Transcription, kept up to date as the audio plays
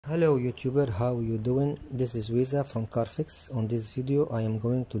Hello YouTuber, how you doing? This is Wiza from Carfix. On this video I am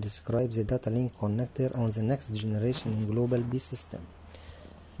going to describe the data link connector on the next generation in global B system.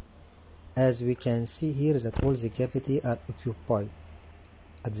 As we can see here that all the cavity are occupied.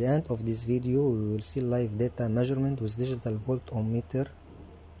 At the end of this video we will see live data measurement with digital voltometer.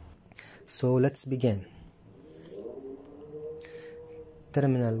 So let's begin.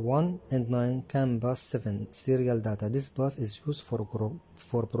 Terminal 1 and 9 CAN bus 7 serial data. This bus is used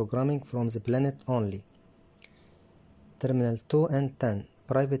for programming from the planet only. Terminal 2 and 10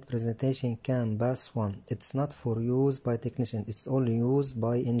 private presentation CAN bus 1. It's not for use by technician, it's only used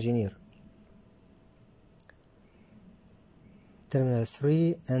by engineer. Terminal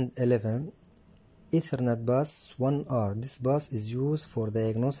 3 and 11 Ethernet bus 1R. This bus is used for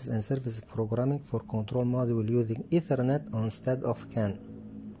diagnosis and service programming for control module using Ethernet instead of CAN.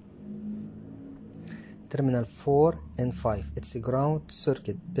 Terminal 4 and 5. It's a ground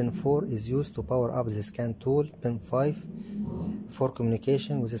circuit. Pin 4 is used to power up the scan tool. Pin 5 for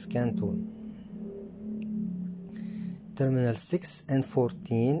communication with the scan tool. Terminal 6 and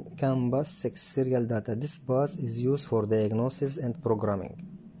 14 CAN bus 6 serial data. This bus is used for diagnosis and programming.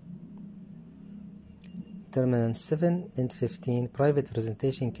 Terminal 7 and 15 private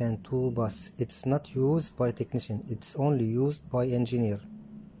presentation CAN 2 bus. It's not used by technician, it's only used by engineer.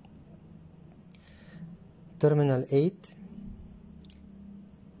 Terminal 8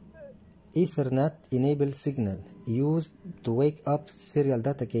 Ethernet enable signal used to wake up serial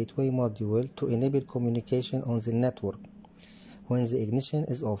data gateway module to enable communication on the network when the ignition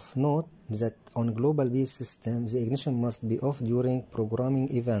is off. Note that on global B system the ignition must be off during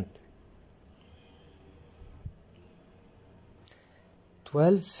programming event.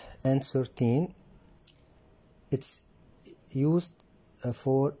 12 and 13 it's used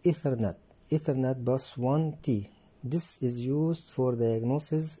for Ethernet bus 1T. This is used for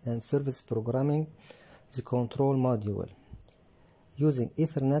diagnosis and service programming the control module using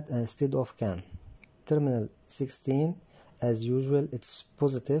Ethernet instead of CAN. Terminal 16 as usual it's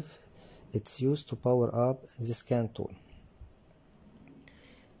positive, it's used to power up the scan tool.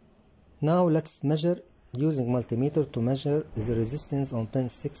 Now let's measure using multimeter to measure the resistance on pin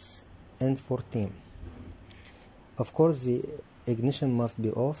 6 and 14. Of course the ignition must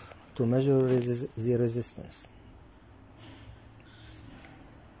be off to measure the resistance.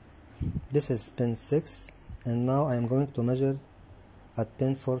 This is pin 6 and now I am going to measure at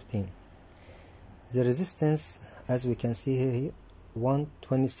pin 14. The resistance as we can see here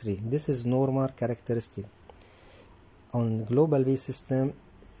 123. This is normal characteristic. On global B system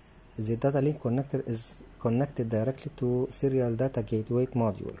the data link connector is connected directly to serial data gateway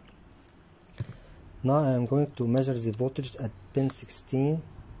module. Now I am going to measure the voltage at pin 16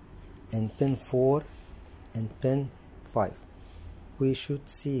 and pin 4 and pin 5. We should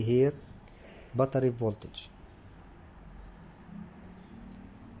see here battery voltage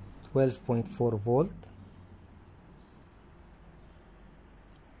 12.4 volt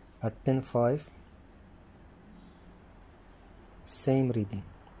at pin 5, same reading.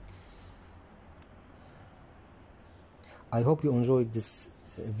 I hope you enjoyed this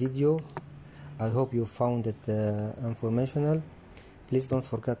video. I hope you found it informational. Please don't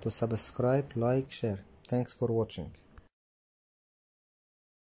forget to subscribe, like, share. Thanks for watching.